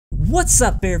What's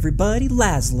up everybody,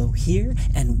 Lazlow here,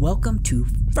 and welcome to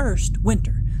First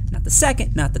Winter. Not the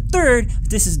second, not the third,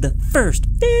 this is the first,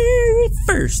 very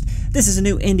first. This is a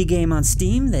new indie game on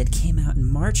Steam that came out in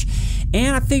March,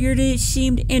 and I figured it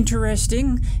seemed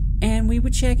interesting and we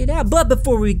would check it out. But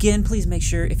before we begin, please make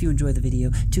sure, if you enjoy the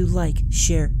video, to like,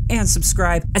 share, and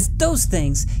subscribe, as those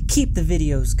things keep the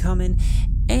videos coming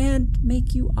and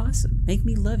make you awesome. Make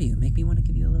me love you. Make me want to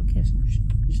give you a little kiss.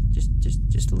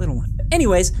 Just a little one.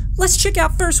 Anyways, let's check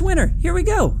out First Winter. Here we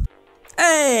go.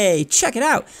 Hey, check it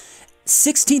out.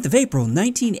 16th of April,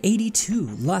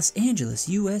 1982, Los Angeles,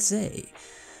 USA.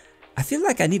 I feel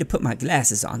like I need to put my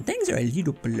glasses on. Things are a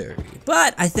little blurry,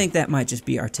 but I think that might just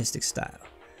be artistic style.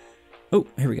 Oh,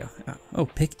 here we go.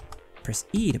 Press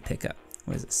E to pick up.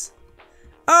 What is this?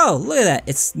 Oh, look at that.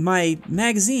 It's my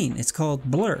magazine. It's called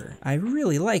Blur. I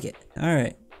really like it. All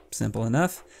right, simple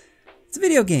enough. It's a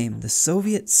video game, the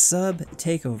Soviet sub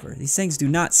takeover. These things do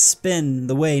not spin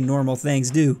the way normal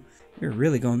things do. You're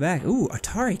really going back. Ooh,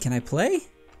 Atari, can I play?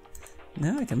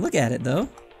 No, I can look at it though.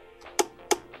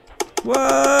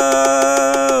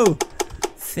 Whoa!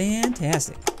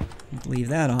 Fantastic. Leave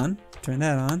that on, turn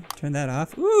that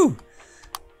off. Ooh!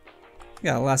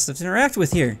 Got a lot of stuff to interact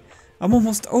with here. I'm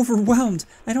almost overwhelmed.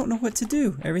 I don't know what to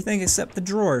do. Everything except the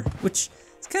drawer, which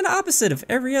is kind of opposite of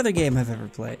every other game I've ever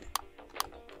played.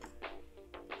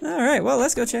 Alright, well,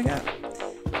 let's go check out.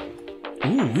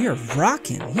 Ooh, we are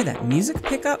rocking. Hear that music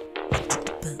pick up?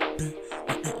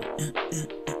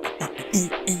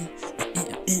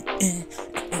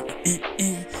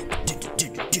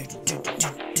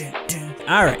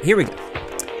 Alright, here we go.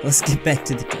 Let's get back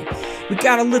to the game. We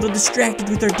got a little distracted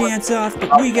with our dance off,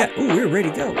 but we got, ooh, we're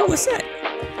ready to go. Ooh, what's that?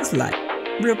 That's like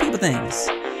real people things.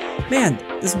 Man,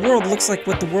 this world looks like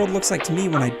what the world looks like to me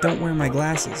when I don't wear my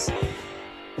glasses.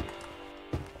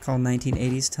 Call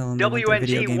 1980s, tell them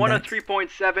WNG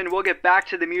 103.7, we'll get back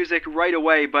to the music right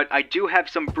away, but I do have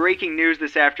some breaking news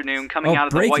this afternoon coming out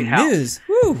of the White House. News.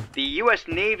 Woo. The U.S.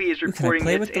 Navy is reporting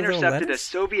it's intercepted a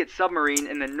Soviet submarine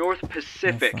in the North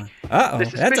Pacific. Uh-oh, the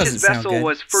suspicious vessel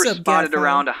was first spotted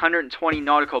around 120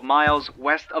 nautical miles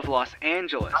west of Los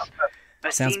Angeles.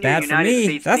 A senior United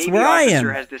States Navy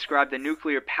officer has described the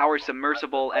nuclear-powered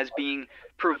submersible as being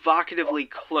provocatively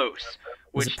close,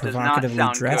 which does not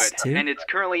sound good, and it's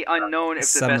currently unknown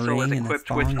if the vessel is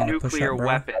equipped with nuclear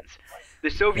weapons.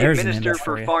 The Soviet Minister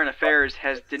for Foreign Affairs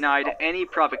has denied any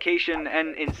provocation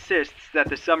and insists that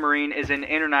the submarine is in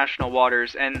international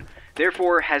waters and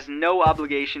therefore has no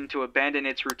obligation to abandon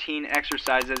its routine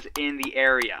exercises in the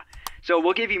area. So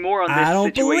we'll give you more on this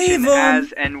situation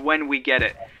as and when we get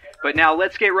it. But now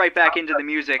let's get right back into the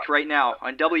music right now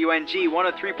on WNG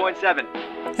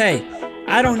 103.7. Hey,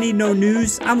 I don't need no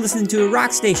news. I'm listening to a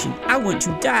rock station. I want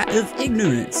to die of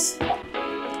ignorance.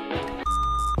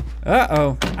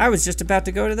 Uh-oh, I was just about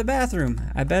to go to the bathroom.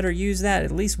 I better use that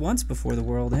at least once before the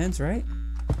world ends, right?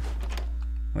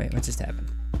 Wait, what just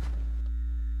happened?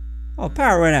 Oh,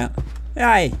 power went out.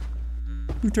 Hey,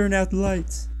 who turned out the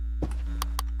lights?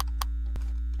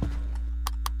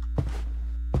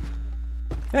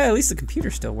 Hey, at least the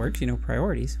computer still works, you know,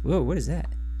 priorities. Whoa, what is that?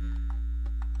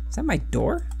 Is that my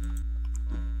door?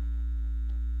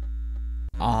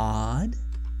 Odd.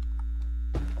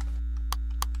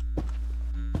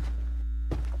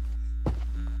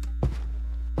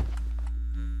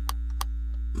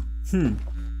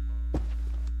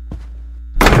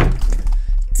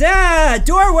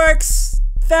 Door works!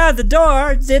 Found the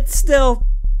door. It still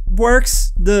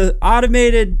works. The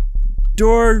automated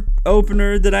door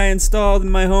opener that I installed in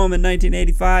my home in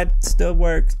 1985 still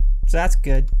works. So that's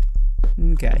good.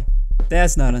 Okay.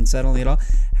 That's not unsettling at all.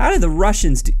 How did the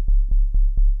Russians do?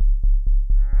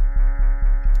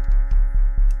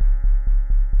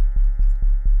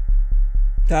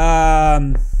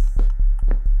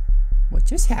 What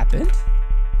just happened?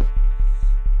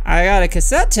 I got a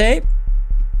cassette tape,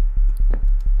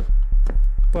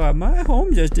 but my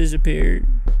home just disappeared.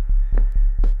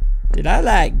 Did I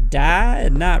like die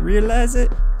and not realize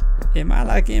it? Am I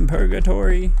like in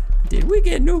purgatory? Did we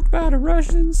get nuked by the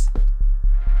Russians?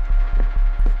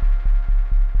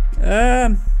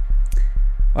 Well,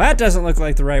 that doesn't look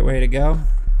like the right way to go.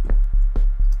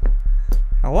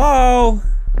 Hello?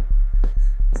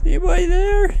 Is anybody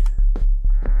there?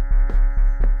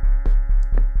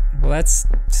 Well, that's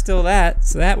still that,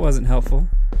 so that wasn't helpful.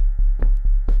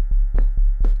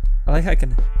 I like how I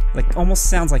can, like, almost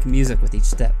sounds like music with each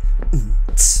step.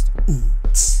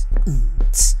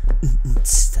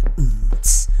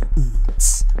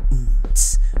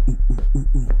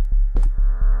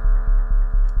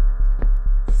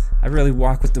 I really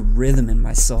walk with the rhythm in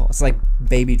my soul. It's like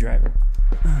Baby Driver.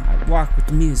 I walk with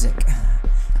the music.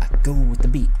 I go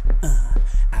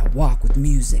with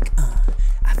music.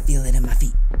 I feel it in my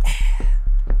feet.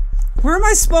 Where am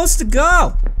I supposed to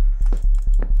go?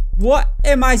 What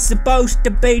am I supposed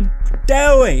to be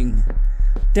doing?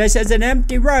 This is an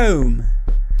empty room.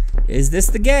 Is this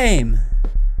the game?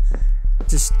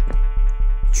 Just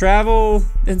travel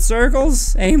in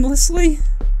circles aimlessly?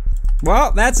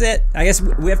 Well, that's it. I guess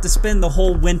we have to spend the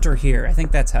whole winter here. I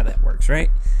think that's how that works,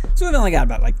 right? So we've only got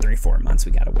about like 3 or 4 months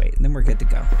we gotta wait, and then we're good to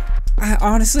go. I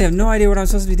honestly have no idea what I'm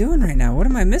supposed to be doing right now. What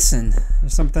am I missing?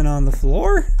 There's something on the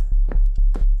floor?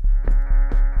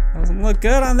 Doesn't look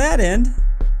good on that end.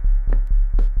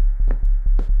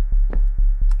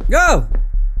 Go!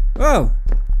 Whoa!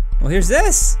 Well, here's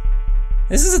this.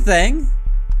 This is a thing.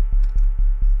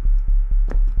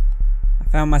 I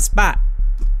found my spot.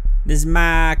 This is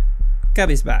my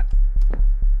cubby spot.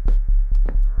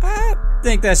 I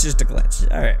think that's just a glitch.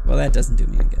 Alright, well that doesn't do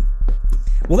me any good.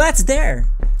 Well, that's there.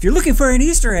 If you're looking for an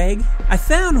Easter egg, I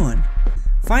found one.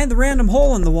 Find the random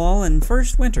hole in the wall in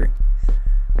first winter.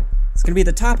 It's gonna be at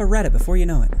the top of Reddit before you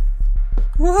know it.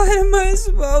 What am I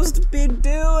supposed to be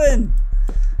doing?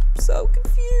 I'm so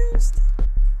confused.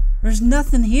 There's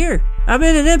nothing here. I'm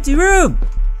in an empty room.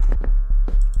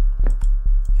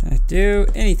 Can I do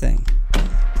anything?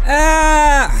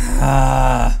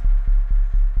 I'm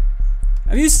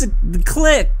used to the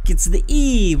click. It's the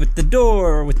E with the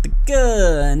door, with the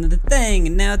gun, and the thing,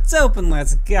 and now it's open.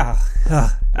 Let's go.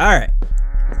 Alright.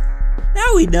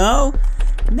 Now we know.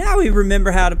 Now we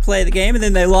remember how to play the game, and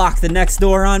then they lock the next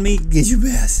door on me. Get you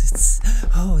bastards.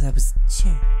 Oh, that was a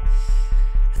chair.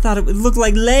 I thought it would look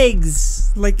like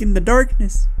legs, like in the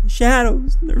darkness, the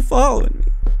shadows, and they're following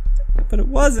me. But it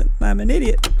wasn't. I'm an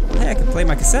idiot. Hey, I can play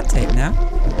my cassette tape now.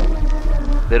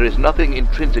 There is nothing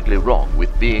intrinsically wrong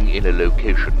with being in a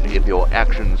location if your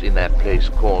actions in that place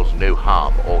cause no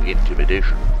harm or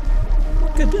intimidation.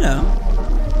 Good to know.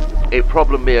 A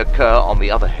problem may occur, on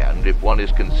the other hand, if one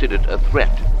is considered a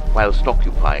threat whilst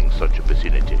occupying such a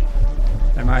vicinity.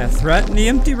 Am I a threat in the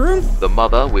empty room? The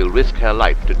mother will risk her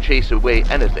life to chase away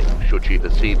anything should she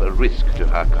perceive a risk to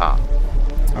her car.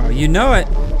 Oh, you know it.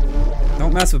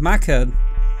 Don't mess with my code.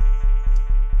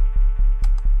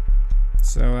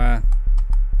 So,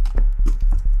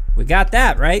 we got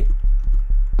that, right?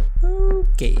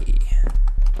 Okay.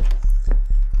 I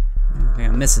don't think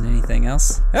I'm missing anything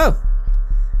else. Oh!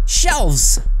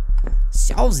 Shelves!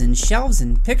 Shelves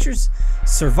and pictures.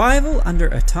 Survival under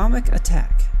atomic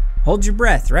attack. Hold your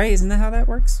breath, right? Isn't that how that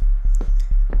works?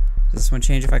 Does this one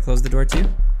change if I close the door too?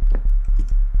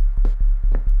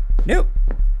 Nope.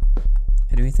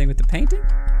 Can I do anything with the painting?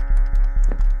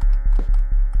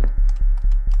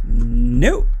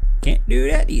 Nope. Can't do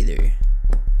that either.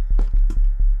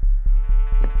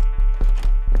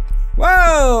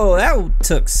 Whoa! That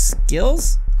took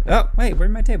skills. Oh, wait,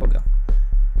 where'd my table go?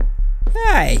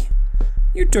 Hey!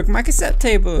 You took my cassette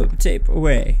tape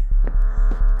away.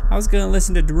 I was gonna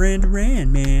listen to Duran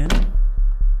Duran, man.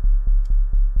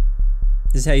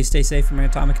 This is how you stay safe from an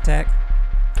atomic attack?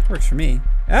 Works for me.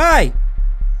 Hey!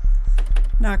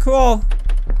 Not cool.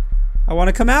 I want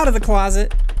to come out of the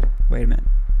closet. Wait a minute.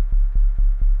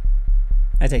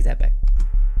 I take that back.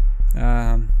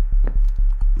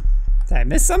 Did I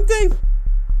miss something?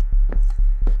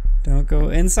 Don't go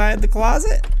inside the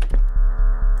closet?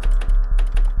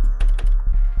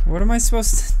 What am I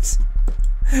supposed to...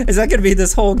 Is that gonna be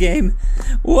this whole game?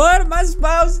 What am I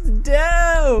supposed to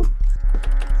do?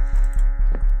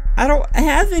 I don't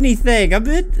have anything. I'm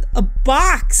in a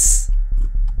box.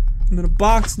 I'm in a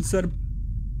box inside a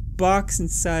box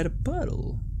inside a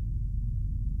puddle.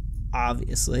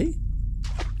 Obviously.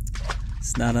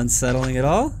 It's not unsettling at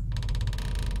all.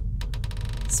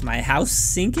 Is my house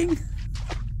sinking?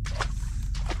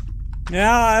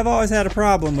 Yeah, I've always had a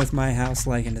problem with my house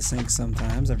liking to sink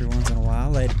sometimes. Every once in a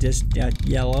while, it just got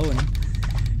yellow and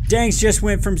things just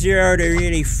went from 0 to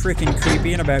really freaking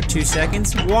creepy in about 2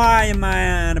 seconds. Why am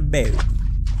I on a boat?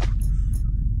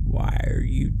 Why are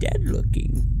you dead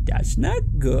looking? That's not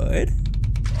good.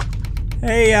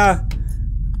 Hey,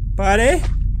 buddy?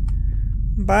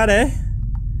 Buddy?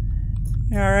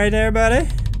 You alright there, buddy?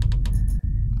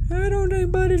 I don't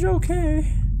think Buddy's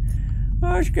okay.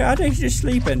 Oh, I think he's just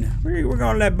sleeping. We're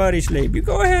gonna let Buddy sleep. You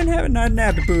go ahead and have a nice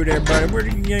nap to poo there, buddy. We're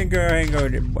gonna go ahead and go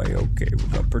there, buddy. Okay, we're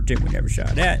gonna pretend we never saw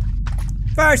that.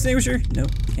 Fire extinguisher.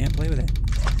 Nope, can't play with that.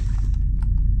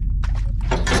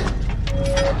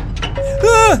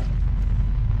 Ah!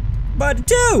 Buddy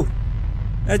 2!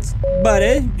 That's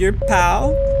Buddy, your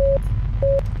pal.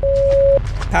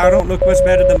 Pal don't look much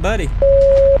better than Buddy.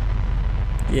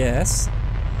 Yes.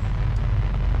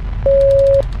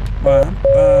 Ba,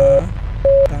 ba,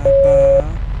 ba, ba,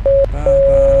 ba,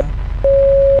 ba.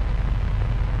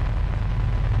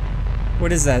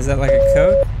 What is that? Is that like a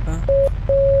code?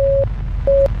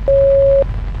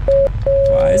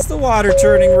 Why is the water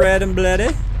turning red and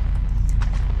bloody?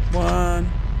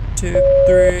 1, 2,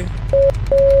 3.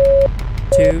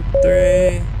 2,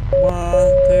 3. 1,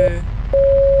 2.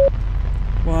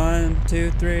 1,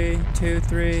 2, 3. 2,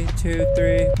 3. 2,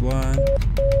 3. 1.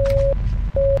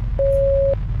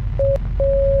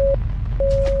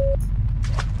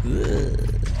 Ugh.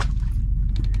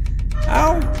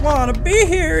 I don't want to be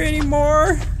here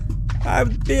anymore. I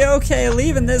would be okay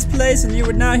leaving this place and you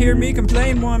would not hear me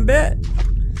complain one bit.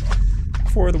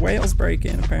 Before the whales break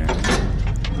in, apparently.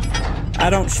 I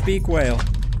don't speak whale.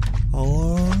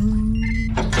 Hello,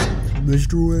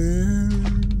 Mr. Whale.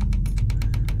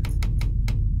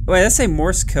 Wait, that say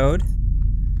Morse code?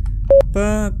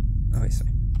 Oh, wait,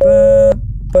 sorry.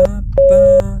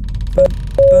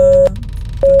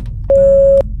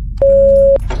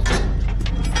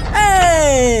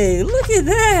 Hey, look at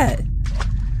that!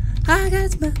 I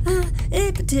got my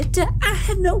I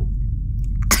had no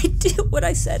idea what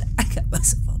I said. I got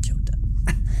myself all choked up.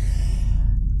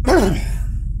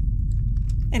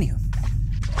 Anywho.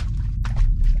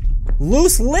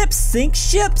 Loose lips sink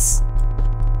ships!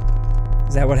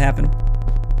 Is that what happened?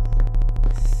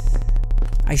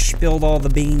 I spilled all the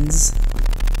beans.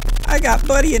 I got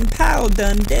Buddy and Pal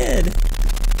done dead.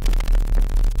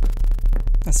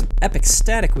 That's some epic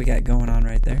static we got going on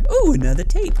right there. Ooh, another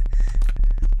tape.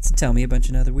 Let's tell me a bunch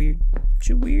of other weird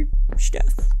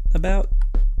stuff about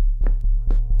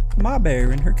Ma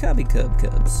Bear and her cubby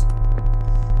cubs.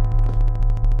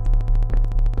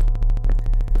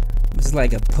 This is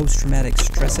like a post-traumatic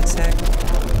stress attack.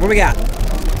 What do we got?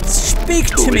 Speak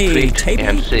to me, tape.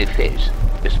 And save face,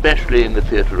 especially in the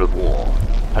theater of war,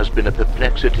 has been a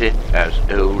perplexity as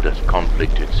old as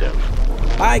conflict itself.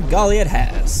 By golly, it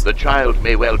has. The child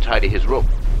may well tidy his room,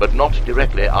 but not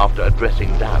directly after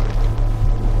addressing down.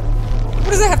 What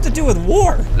does that have to do with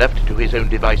war? Left to his own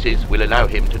devices will allow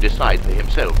him to decide for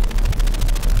himself.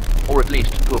 Or at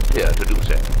least to appear to do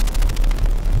so.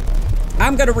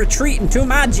 I'm gonna retreat into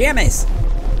my jammies.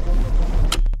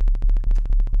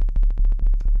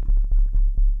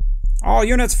 All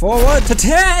units forward to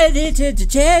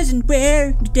chairs and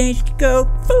where the danger to go.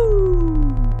 Foo!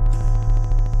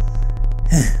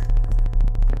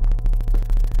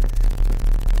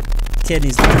 Kid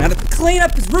needs to learn how to clean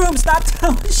up his room. Stop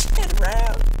throwing shit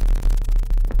around.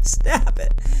 Stop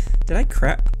it. Did I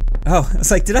crap? Oh, I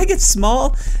was like, did I get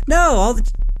small? No, all the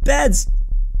beds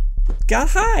got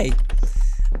high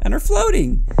and are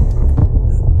floating.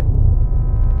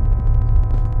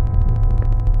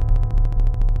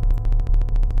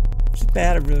 It's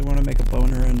bad. I really want to make a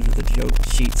boner under the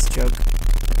sheets joke,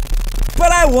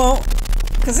 but I won't,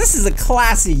 because this is a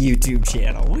classy YouTube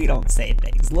channel. We don't say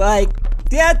things like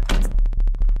that.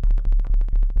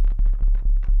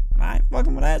 I ain't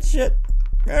fucking with that shit.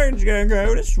 I'm just gonna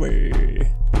go this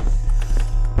way.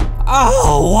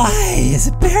 Oh, why is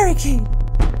it barricaded?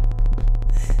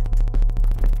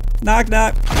 Knock,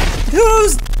 knock.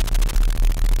 Who's?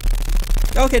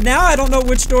 Okay, now I don't know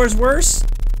which door's worse.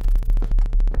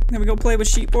 Can we go play with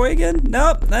Sheep Boy again?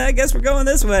 Nope, I guess we're going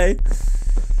this way.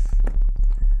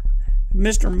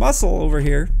 Mr. Muscle over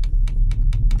here.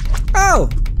 Oh,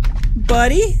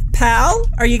 Buddy, Pal,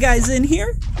 are you guys in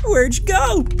here? Where'd you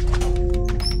go?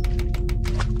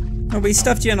 Nobody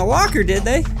stuffed you in a locker, did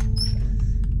they?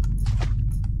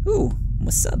 Ooh,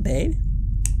 what's up, babe?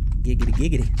 Giggity,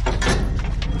 giggity.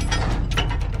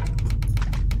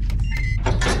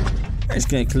 I'm just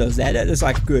gonna close that. That looks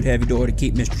like a good heavy door to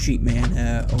keep Mr. Sheepman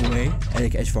away,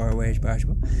 as far away as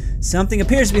possible. Something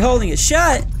appears to be holding it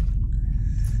shut.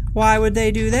 Why would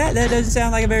they do that? That doesn't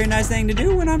sound like a very nice thing to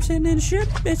do when I'm sitting in a ship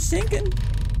that's sinking.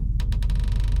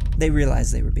 They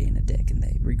realized they were being a dick and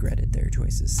they regretted their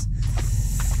choices.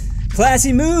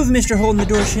 Classy move, Mr. Holding the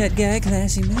door shut guy.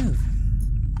 Classy move.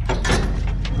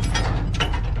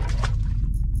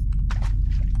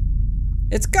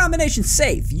 It's combination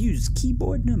safe. Use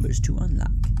keyboard numbers to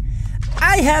unlock.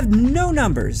 I have no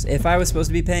numbers. If I was supposed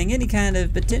to be paying any kind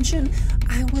of attention,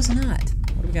 I was not.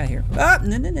 What do we got here? Oh,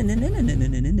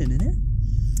 no.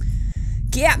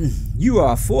 Captain, you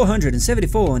are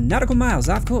 474 nautical miles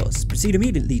off course. Proceed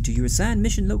immediately to your assigned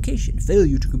mission location.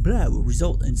 Failure to comply will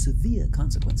result in severe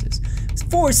consequences. It's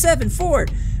 474.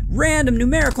 Random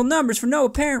numerical numbers for no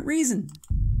apparent reason.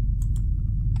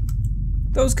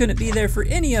 Those couldn't be there for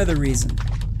any other reason.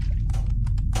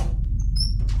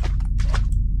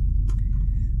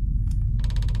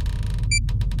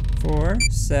 Four,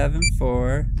 7,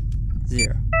 4,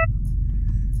 0.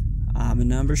 I'm a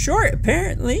number short,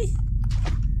 apparently.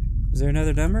 Was there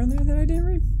another number in there that I didn't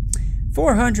read?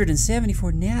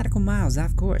 474 nautical miles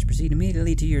off course. Proceed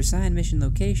immediately to your assigned mission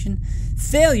location.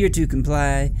 Failure to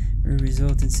comply will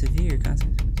result in severe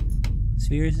consequences.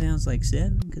 Sphere sounds like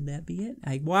 7. Could that be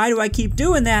it? Why do I keep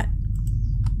doing that?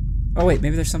 Oh wait,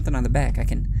 maybe there's something on the back. I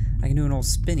can do an old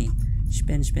spinny.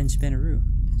 Spin, spin, spinaroo.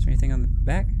 Is there anything on the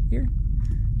back? Here?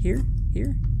 Here?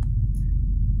 Here?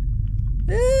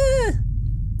 Ah!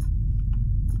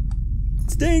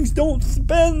 Things don't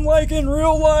spin like in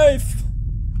real life.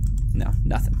 No,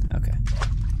 nothing. Okay.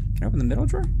 Can I open the middle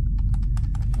drawer?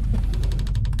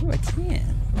 Oh, I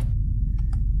can.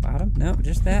 Bottom? No,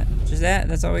 just that. Just that.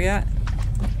 That's all we got.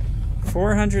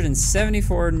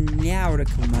 474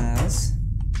 nautical miles.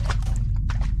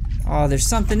 Oh, there's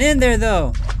something in there,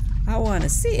 though. I want to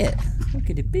see it. What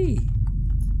could it be?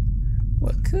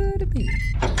 What could it be?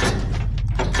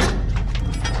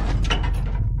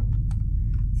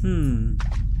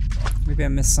 Maybe I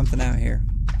missed something out here.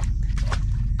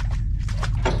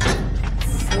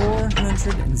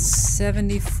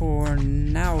 474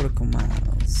 nautical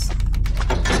miles.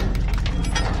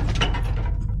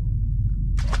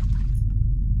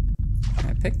 Can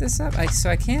I pick this up? So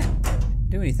I can't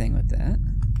do anything with that.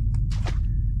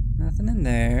 Nothing in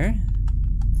there.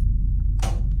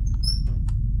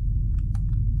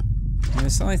 And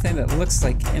it's the only thing that looks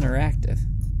like interactive.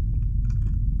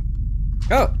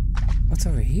 Oh! What's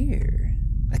over here?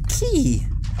 A key!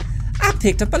 I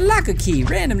picked up a locker key,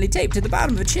 randomly taped to the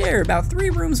bottom of a chair about 3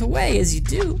 rooms away, as you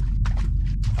do.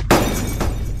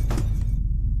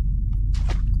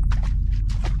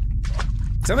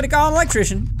 Somebody call an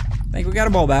electrician. Think we got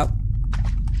a bulb out.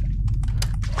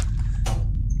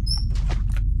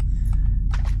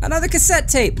 Another cassette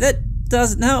tape. That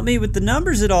doesn't help me with the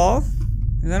numbers at all.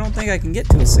 I don't think I can get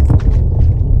to a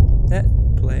that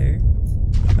player.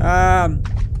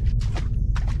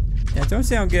 That don't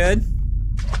sound good.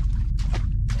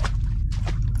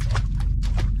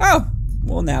 Oh!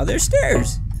 Well, now there's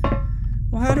stairs.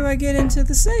 Well, how do I get into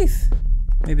the safe?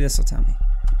 Maybe this will tell me.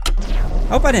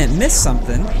 Hope I didn't miss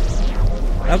something.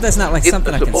 I hope that's not like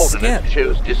something I can skip. If the subordinate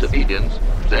shows disobedience,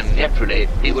 then naturally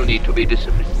he will need to be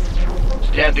disciplined.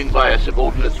 Standing by a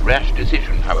subordinate's rash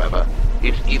decision, however,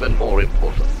 is even more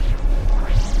important.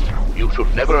 You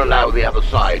should never allow the other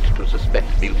side to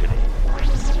suspect mutiny.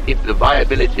 If the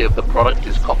viability of the product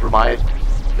is compromised,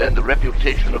 then the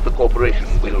reputation of the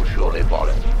corporation will surely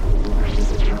follow.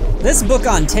 This book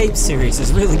on tape series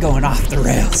is really going off the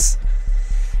rails.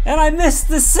 And I missed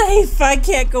the safe! I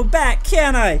can't go back,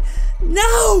 can I?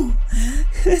 No!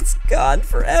 It's gone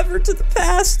forever to the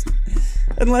past.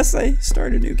 Unless I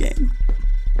start a new game.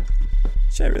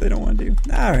 Which I really don't want to do.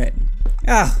 Alright.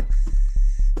 Ah,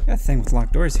 got a thing with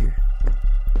locked doors here.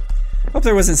 Hope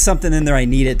there wasn't something in there I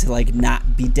needed to like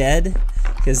not be dead,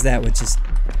 because that would just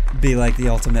be like the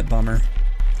ultimate bummer.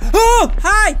 Oh,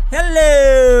 hi,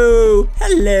 hello,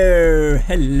 hello,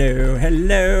 hello,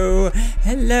 hello,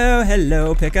 hello,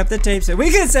 hello. Pick up the tape so we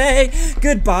can say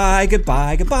goodbye,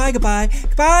 goodbye, goodbye, goodbye,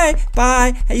 goodbye,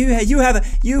 bye. You have a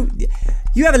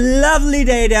lovely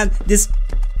day down. Just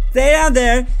stay down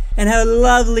there and have a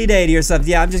lovely day to yourself.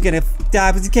 Yeah, I'm just gonna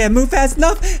die because you can't move fast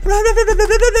enough.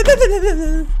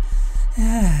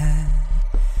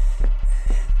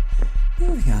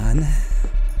 Moving on.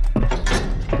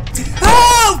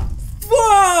 Oh!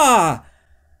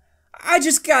 I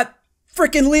just got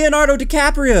frickin' Leonardo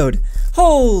DiCaprio'd.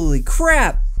 Holy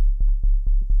crap.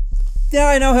 Now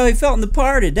I know how he felt in The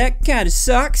Departed. That kinda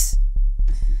sucks.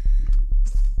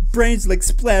 Brains like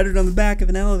splattered on the back of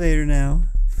an elevator now.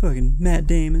 Fucking Matt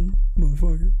Damon,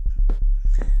 motherfucker.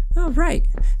 Alright,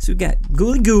 so we got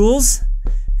ghouly ghouls,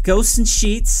 ghosts and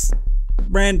sheets,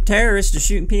 random terrorists just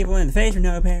shooting people in the face for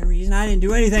no apparent reason. I didn't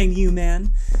do anything to you,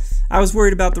 man. I was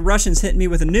worried about the Russians hitting me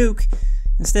with a nuke.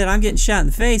 Instead, I'm getting shot in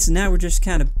the face, and now we're just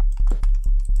kind of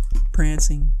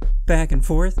prancing back and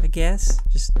forth, I guess.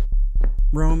 Just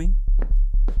roaming.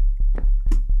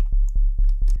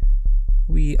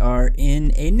 We are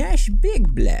in a nice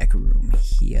big black room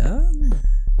here.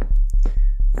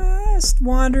 Just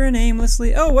wandering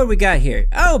aimlessly. Oh, what do we got here?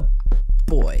 Oh,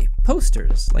 boy.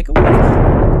 Posters. Like a wedding.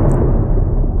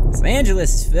 Los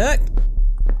Angeles is fucked.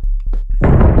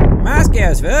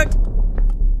 Moscow's fucked.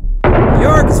 New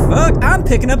York is fucked. I'm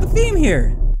picking up a theme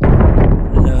here.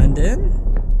 London.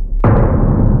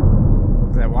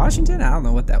 Was that Washington? I don't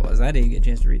know what that was. I didn't get a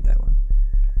chance to read that one.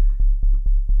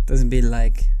 Doesn't be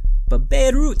like, but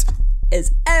Beirut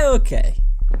is okay.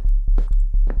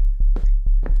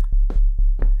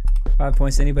 5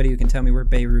 points to anybody who can tell me where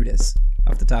Beirut is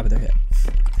off the top of their head.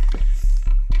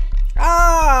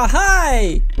 Ah,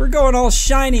 hi! We're going all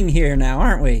shining here now,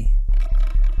 aren't we?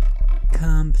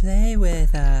 Come play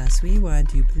with us. We want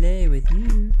to play with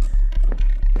you.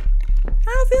 I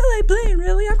don't feel like playing,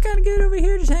 really. I'm kind of good over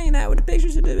here just hanging out with the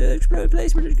pictures of the exploded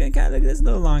place. We're just going to kind of look at this a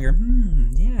little longer.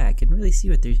 Yeah, I can really see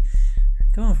what they're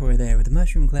going for there with the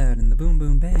mushroom cloud and the boom,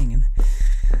 boom, bang. And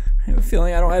I have a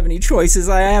feeling I don't have any choices.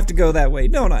 I have to go that way,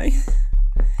 don't I? You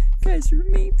guys are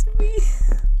mean to me.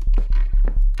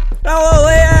 Hello,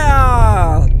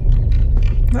 yeah!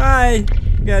 Hi.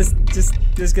 You guys just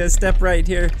gotta step right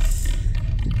here.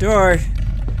 The door.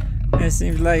 It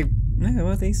seems like...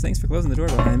 well, thanks for closing the door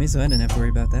behind me, so I didn't have to worry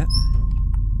about that.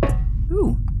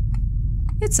 Ooh.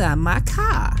 It's my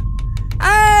car.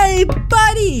 Hey,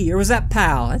 buddy! Or was that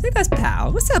pal? I think that's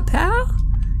pal. What's up, pal?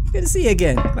 Good to see you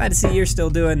again. Glad to see you're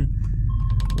still doing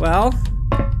well.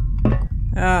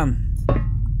 Not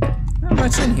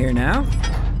much in here now.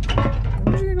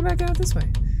 We're just gonna go back out this way.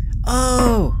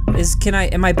 Oh,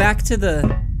 am I back to the,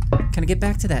 can I get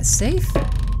back to that safe? I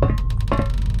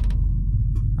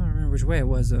don't remember which way it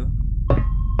was though.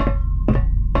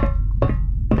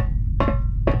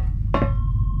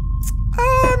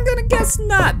 I'm gonna guess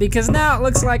not, because now it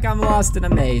looks like I'm lost in a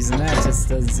maze, and that just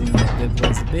doesn't seem like a good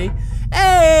place to be.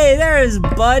 Hey, there's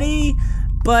Buddy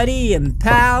and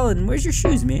Pal, and where's your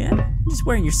shoes, man? You're just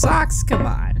wearing your socks? Come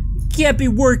on. You can't be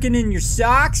working in your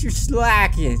socks, you're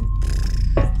slacking.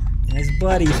 That's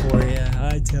Buddy for you,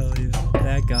 I tell you.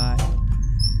 That guy.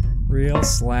 Real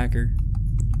slacker.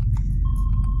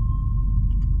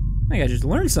 I think I just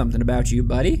learned something about you,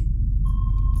 buddy.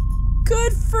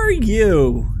 Good for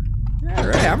you.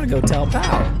 Alright, I'm gonna go tell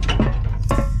Pal.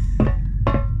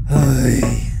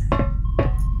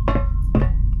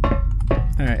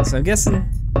 Alright, so I'm guessing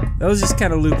those just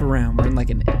kind of loop around. We're in like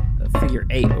a figure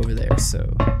 8 over there, so.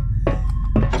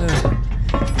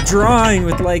 Drawing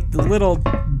with like the little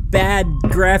bad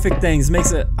graphic things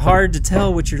makes it hard to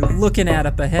tell what you're looking at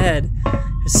up ahead.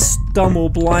 Just stumble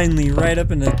blindly right up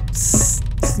in a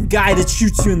guy that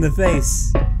shoots you in the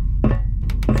face.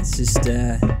 It's just,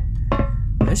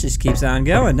 this just keeps on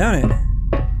going, don't it?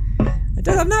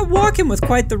 I'm not walking with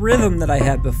quite the rhythm that I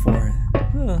had before.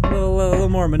 A little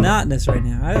more monotonous right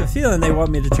now. I have a feeling they want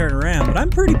me to turn around, but I'm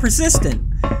pretty persistent.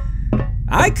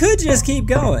 I could just keep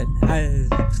going. Fine.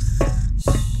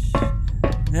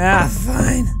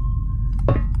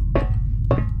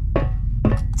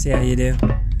 See how you do.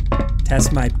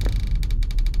 Test my...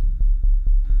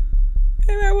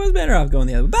 Maybe I was better off going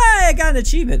the other way. But I got an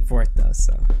achievement for it, though,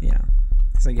 so, you know.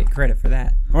 I guess I get credit for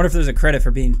that. I wonder if there's a credit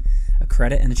for being... a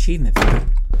credit and achievement for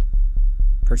being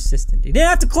persistent. You didn't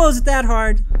have to close it that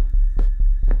hard.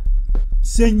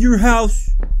 Send your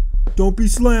house. Don't be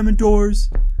slamming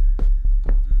doors.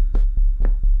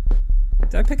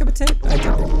 Did I pick up a tape? I did.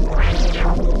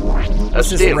 A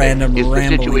stalemate is the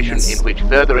situation in which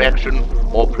further action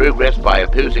or progress by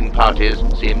opposing parties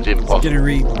seems impossible. I'm gonna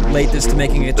relate this to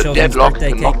making a children's deadlock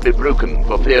birthday cannot cake. be broken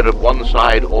for fear of one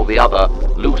side or the other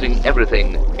losing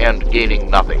everything and gaining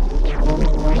nothing.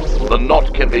 The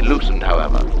knot can be loosened,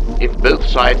 however, if both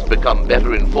sides become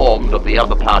better informed of the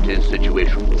other party's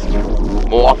situation.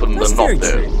 More often than not,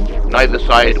 though, neither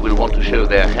side will want to show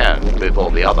their hand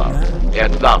before the other,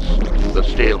 and thus the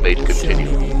stalemate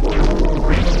continues.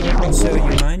 I'll show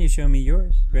you mine, you show me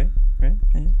yours. Right?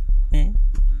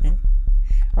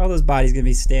 Are all those bodies gonna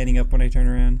be standing up when I turn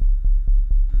around?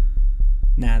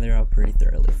 Nah, they're all pretty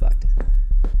thoroughly fucked.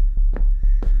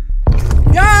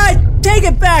 God, take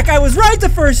it back! I was right the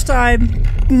first time!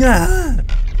 Nah.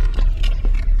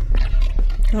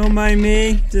 Don't mind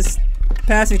me, just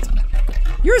passing.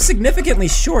 You're significantly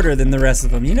shorter than the rest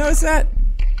of them. You notice that?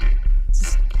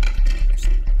 Just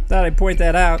thought I'd point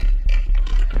that out.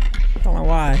 Don't know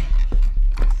why.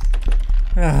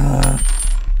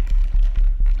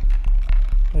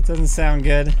 That doesn't sound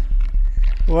good.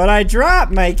 What'd I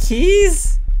drop? My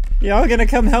keys? Y'all gonna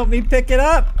come help me pick it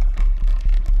up?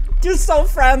 Just so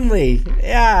friendly.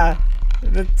 Yeah.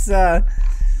 That's, that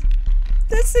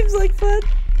seems like fun.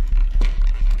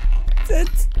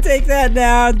 Let's take that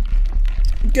down.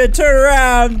 Gonna turn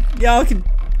around. Y'all can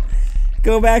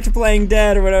go back to playing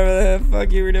dead or whatever the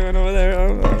fuck you were doing over there.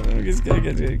 I'm just gonna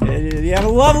get it. You have a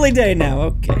lovely day now.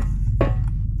 Okay.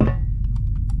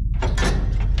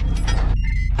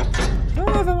 Don't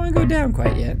know if I want to go down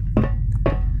quite yet.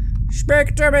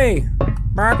 Speak to me.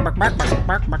 Bark, bark, bark, bark,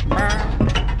 bark, bark, bark.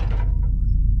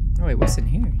 Oh wait, what's in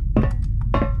here?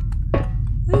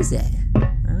 What is that?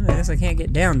 I guess I can't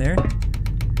get down there.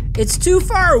 It's too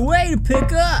far away to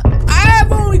pick up. I've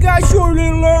only got short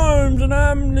little arms and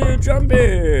I'm the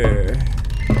jumpy.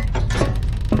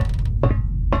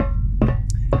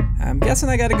 I'm guessing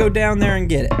I gotta go down there and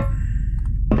get it.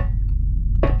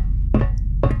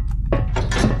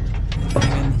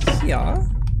 Anything in here?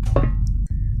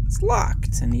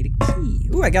 need a key.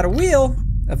 Ooh, I got a wheel.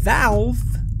 A valve,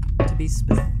 to be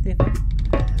specific.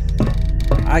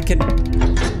 I can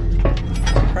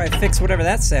probably fix whatever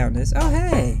that sound is. Oh,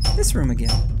 hey, this room again.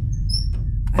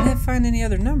 I didn't find any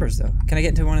other numbers, though. Can I get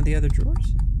into one of the other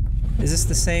drawers? Is this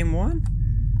the same one?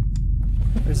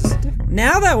 Or is this a different one?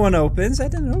 Now that one opens.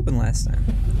 That didn't open last time.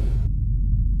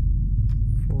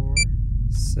 4,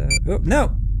 7... Oh,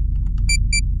 no!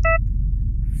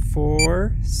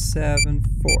 4, 7,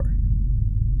 4.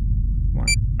 1.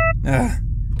 Ugh.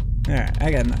 Alright,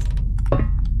 I got nothing.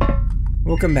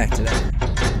 We'll come back to that.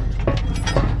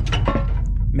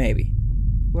 Maybe.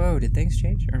 Whoa, did things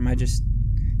change? Or am I just...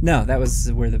 No, that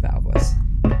was where the valve was.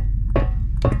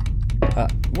 I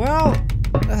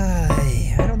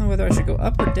don't know whether I should go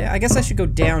up or down. I guess I should go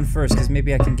down first, because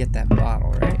maybe I can get that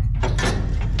bottle, right?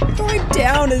 Going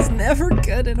down is never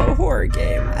good in a horror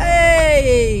game.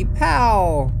 Hey,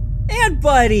 pal. And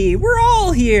buddy, we're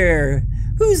all here.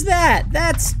 Who's that?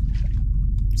 That's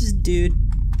just dude.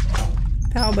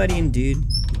 Pal, buddy, and dude.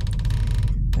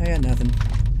 I got nothing.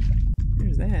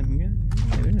 Here's that.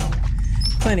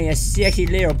 Plenty of sexy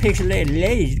little pixelated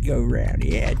ladies to go around.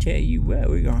 Yeah, I tell you what,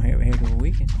 we're gonna have a heck of a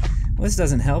weekend. Well, this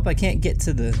doesn't help. I can't get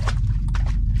to the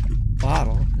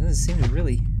bottle. It doesn't seem to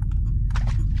really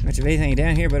much of anything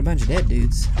down here but a bunch of dead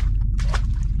dudes.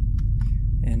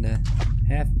 And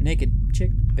half-naked chick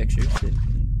pictures.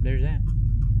 There's that.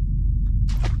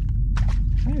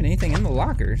 Not even anything in the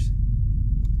lockers.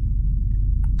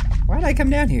 Why did I come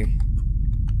down here?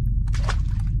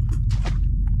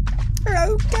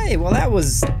 Okay, well that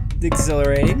was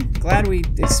exhilarating. Glad we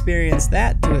experienced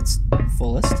that to its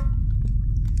fullest.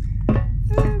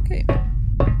 Okay.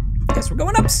 Guess we're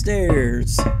going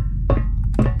upstairs.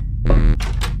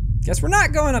 Guess we're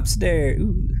not going upstairs.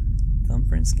 Ooh,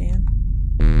 thumbprint scan.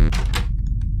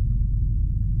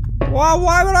 Why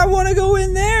would I want to go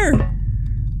in there?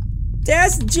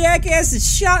 That's the jackass that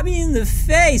shot me in the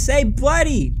face. Hey,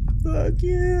 buddy. Fuck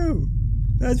you.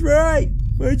 That's right.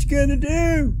 What you gonna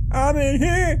do? I'm in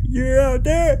here. You're out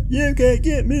there. You can't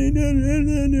get me.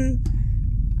 No.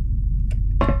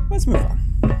 Let's move on.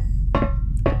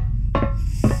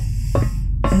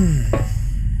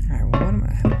 Alright, well, what am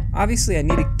I? Obviously, I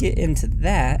need to get into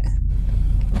that.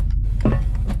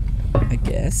 I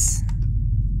guess.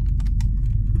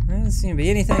 There doesn't seem to be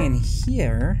anything in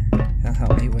here that'll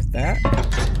help me with that.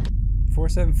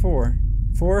 474.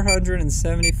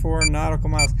 474 nautical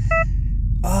miles.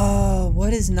 Oh,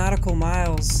 what is nautical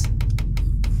miles?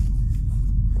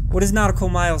 What is nautical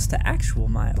miles to actual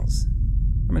miles?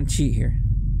 I'm gonna cheat here,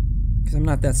 because I'm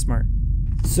not that smart.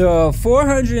 So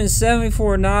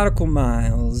 474 nautical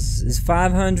miles is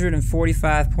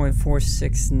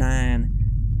 545.469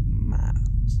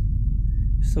 miles.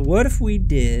 So what if we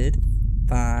did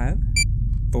 5,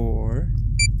 4,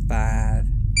 5,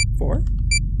 4?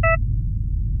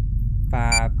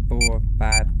 5, 4,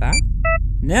 5, 5?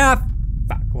 Nah,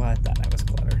 fuck, well, I thought I was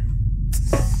clever.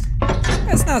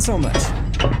 That's not so much.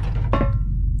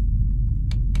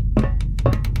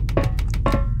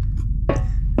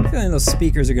 I'm feeling those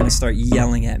speakers are gonna start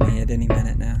yelling at me at any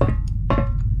minute now.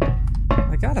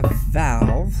 I got a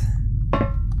valve.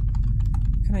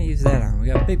 What can I use that on? We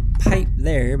got a big pipe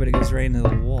there, but it goes right into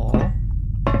the wall.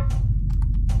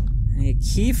 And a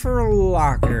key for a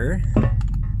locker.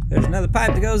 There's another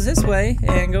pipe that goes this way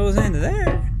and goes into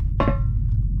there.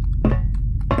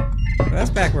 Well, that's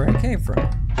back where I came from.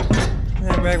 Isn't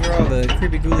that back where all the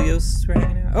creepy ghoulios were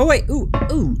hanging out? Oh wait, ooh,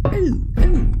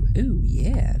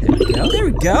 yeah, there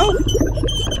we go.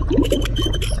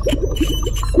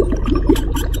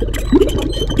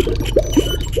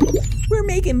 We're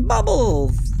making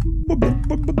bubbles.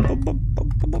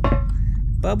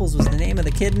 Bubbles was the name of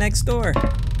the kid next door.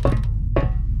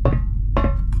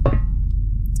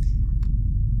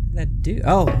 That dude.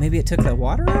 Oh, maybe it took the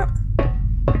water out?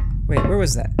 Wait, where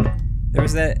was that? There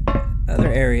was that other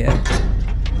area.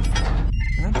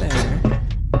 Not there.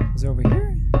 It was over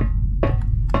here?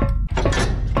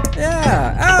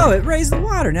 Yeah. Oh, it raised the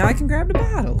water. Now I can grab the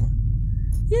bottle.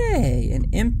 Yay, an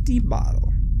empty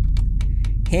bottle.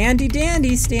 Handy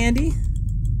dandy, Standy.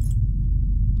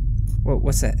 Whoa,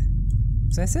 what's that?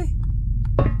 What's that say?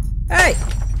 Hey!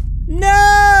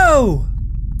 No!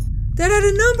 That had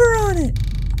a number on it!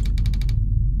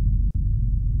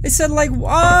 It said like,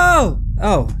 oh!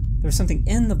 Oh, there was something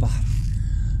in the bottle.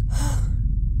 Oh,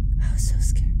 I was so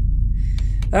scared.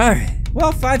 Alright,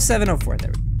 well, 5704,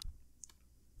 there we go.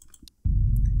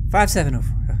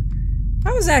 5704.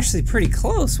 I was actually pretty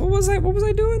close. What was I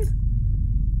doing?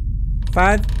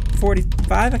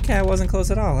 545? Okay, I wasn't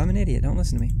close at all. I'm an idiot. Don't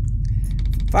listen to me.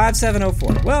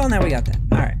 5704. Well, now we got that.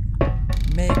 Alright.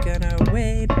 making our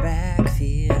way back,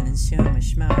 feeling so much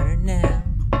smarter now.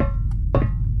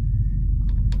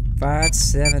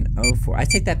 5704. I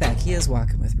take that back. He is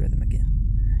walking with rhythm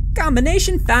again.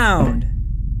 Combination found.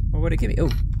 Well, what did it give me? Oh,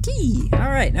 key.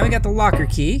 All right, now we got the locker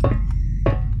key.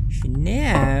 So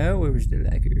now, where was the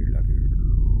locker?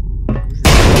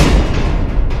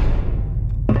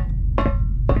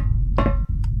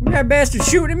 That bastard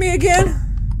shooting at me again?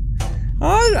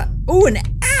 Oh, an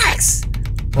axe!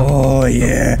 Oh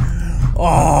yeah.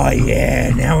 Oh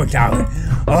yeah, now we're talking.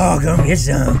 Oh, come get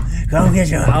some. Come get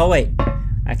some. Oh wait,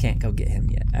 I can't go get him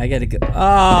yet. I gotta go.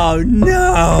 Oh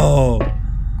no!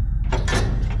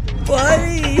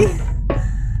 Buddy!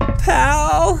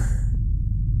 Pal!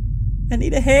 I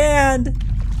need a hand!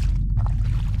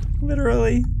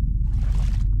 Literally.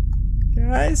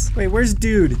 Guys? Wait, where's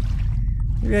dude?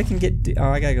 Maybe I can get... Oh,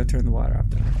 I gotta go turn the water off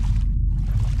there.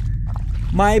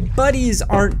 My buddies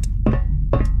aren't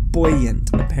buoyant,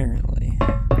 apparently.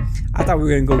 I thought we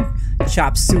were gonna go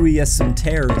chop suey as some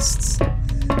terrorists.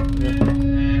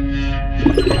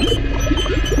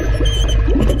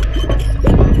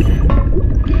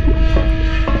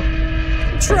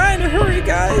 Trying to hurry,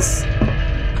 guys.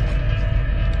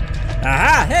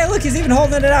 Aha! Hey, look, he's even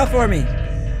holding it out for me.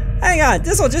 Hang on,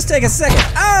 this will just take a second.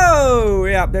 Oh,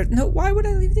 yeah. No, why would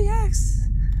I leave the axe?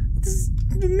 This is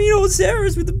the mean old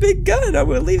Sarah's with the big gun. I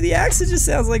would leave the axe. It just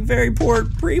sounds like very poor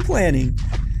pre-planning.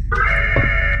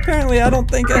 Apparently, I don't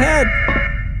think ahead.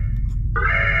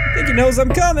 I think he knows I'm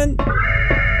coming.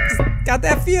 Just got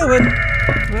that feeling.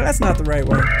 Well, that's not the right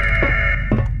way.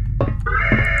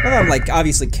 Well, I'm like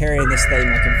obviously carrying this thing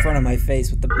like in front of my face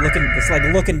with the looking. It's like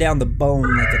looking down the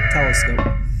bone like a telescope.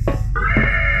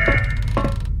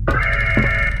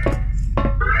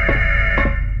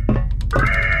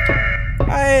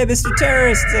 Hey, Mr.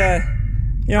 Terrorist,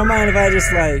 you don't mind if I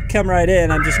just, like, come right in?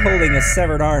 I'm just holding a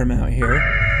severed arm out here.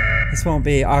 This won't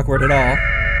be awkward at all.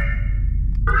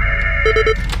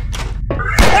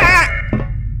 Ah!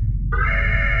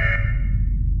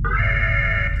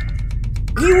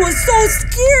 He was so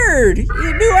scared! He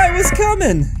knew I was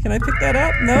coming! Can I pick that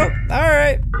up? Nope.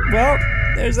 Alright. Well,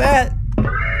 there's that.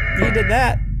 He did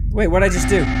that. Wait, what'd I just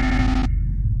do? Did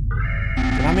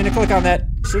I mean to click on that?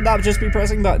 Should not just be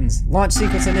pressing buttons. Launch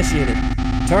sequence initiated.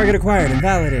 Target acquired and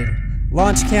validated.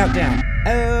 Launch countdown.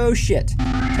 Oh shit.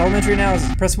 Telemetry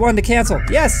analysis. Press 1 to cancel.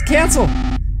 Yes, cancel!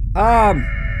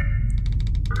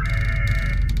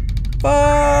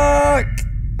 Fuck!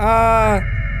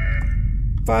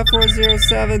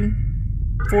 5407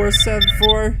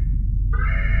 474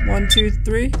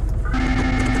 123.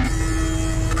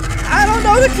 I don't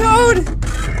know the code!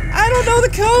 I don't know the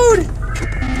code!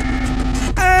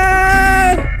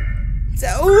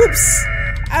 Oops!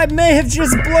 I may have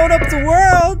just blown up the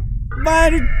world!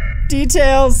 Minor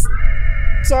details.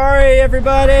 Sorry,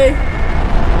 everybody.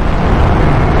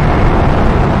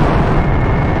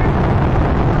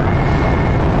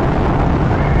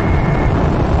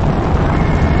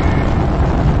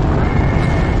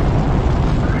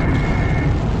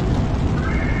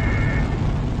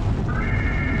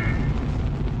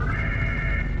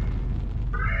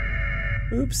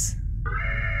 Oops.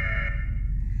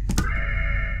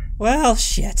 Well,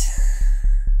 shit.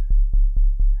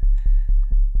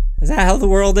 Is that how the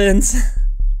world ends?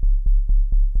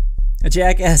 A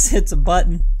jackass hits a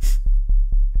button.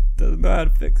 Doesn't know how to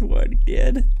fix what he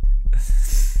did.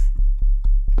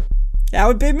 That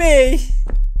would be me.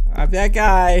 I'm that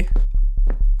guy.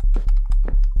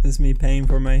 This is me paying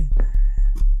for my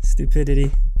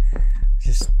stupidity.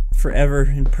 Just forever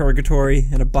in purgatory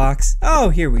in a box. Oh,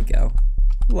 here we go.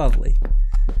 Lovely.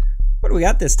 What do we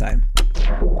got this time?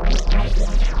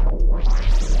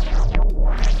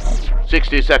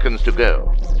 60 seconds to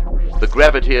go. The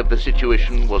gravity of the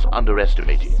situation was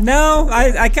underestimated. No,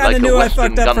 I kind of knew I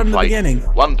fucked up from the beginning.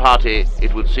 One party,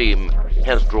 it would seem,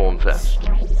 has drawn first.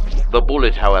 The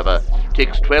bullet, however,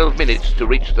 takes 12 minutes to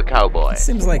reach the cowboy,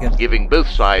 seems like a giving both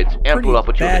sides ample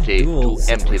opportunity to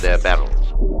empty their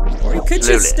barrels. Or you could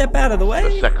just step out of the way.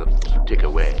 The seconds tick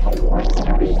away.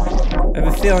 I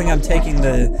have a feeling I'm taking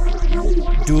the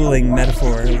dueling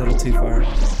metaphor a little too far.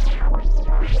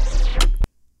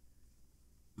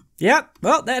 Yep,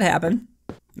 well, that happened.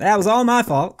 That was all my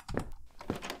fault.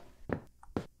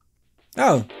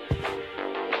 Oh.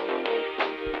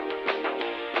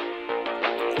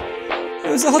 It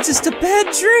was all just a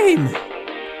bad dream.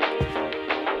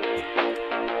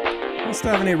 I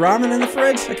still have any ramen in the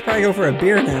fridge? I could probably go for a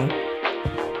beer now.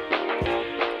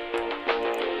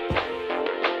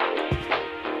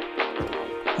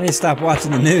 I need to stop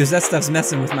watching the news. That stuff's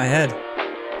messing with my head.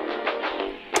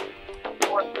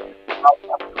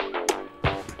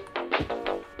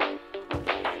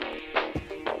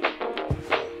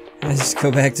 I just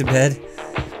go back to bed?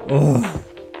 Oh,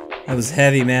 that was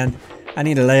heavy, man. I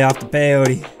need to lay off the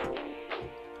peyote.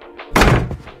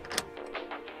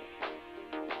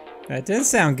 That didn't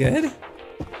sound good.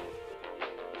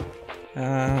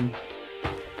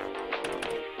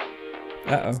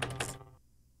 Uh-oh.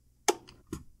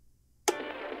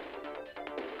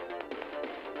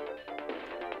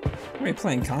 Are we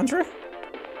playing Contra?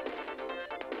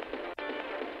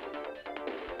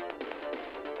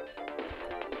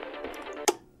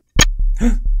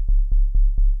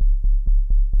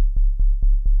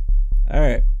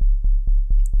 Alright.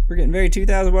 We're getting very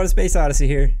 2001: A Space Odyssey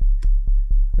here.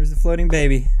 Where's the floating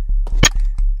baby?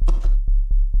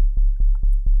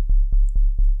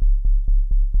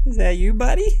 Is that you,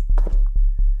 buddy?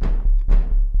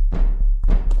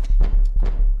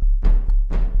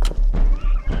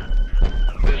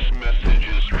 This message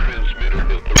is transmitted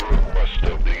at the request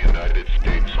of the United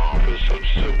States Office of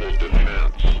Civil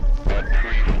Defense at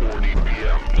 3:40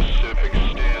 p.m. Pacific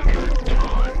Standard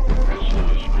Time.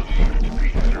 Missile is believed to be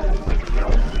headed in the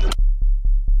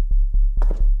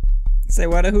Say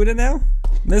what a hooda now?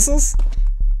 Missiles?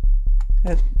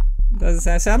 That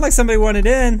doesn't sound like somebody wanted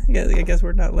in. I guess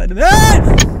we're not letting them in.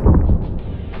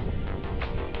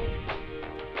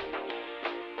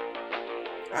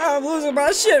 Ah! I'm losing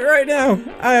my shit right now.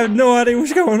 I have no idea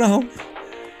what's going on.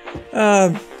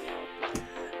 I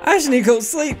just need to go to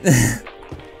sleep.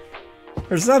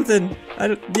 Or something. I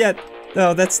don't yet.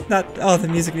 No, that's not. Oh, the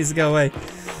music needs to go away.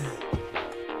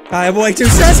 I am way too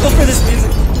stressful for this music.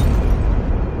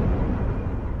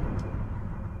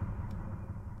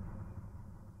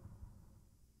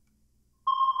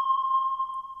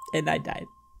 And I died.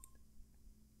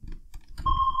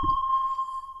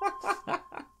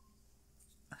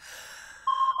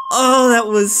 Oh, that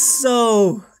was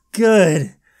so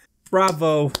good.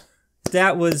 Bravo.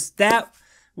 That was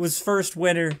first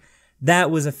winner. That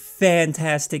was a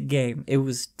fantastic game. It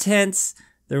was tense.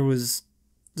 There was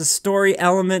the story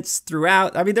elements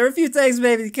throughout. I mean, there were a few things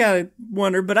maybe you kind of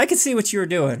wonder, but I could see what you were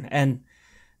doing. And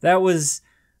that was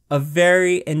a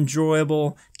very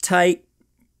enjoyable, tight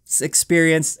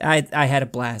experience. I had a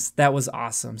blast. That was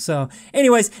awesome. So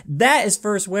anyways, that is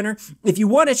first winner. If you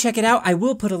want to check it out, I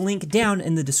will put a link down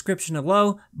in the description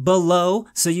below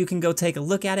so you can go take a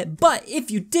look at it. But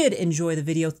if you did enjoy the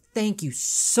video, thank you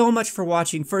so much for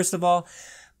watching, first of all.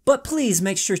 But please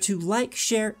make sure to like,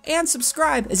 share, and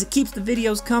subscribe as it keeps the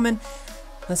videos coming.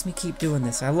 Lets me keep doing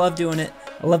this. I love doing it.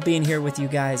 I love being here with you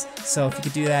guys. So if you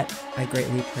could do that, I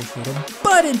greatly appreciate it.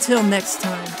 But until next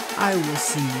time, I will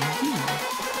see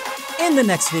you in the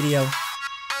next video.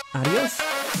 Adios.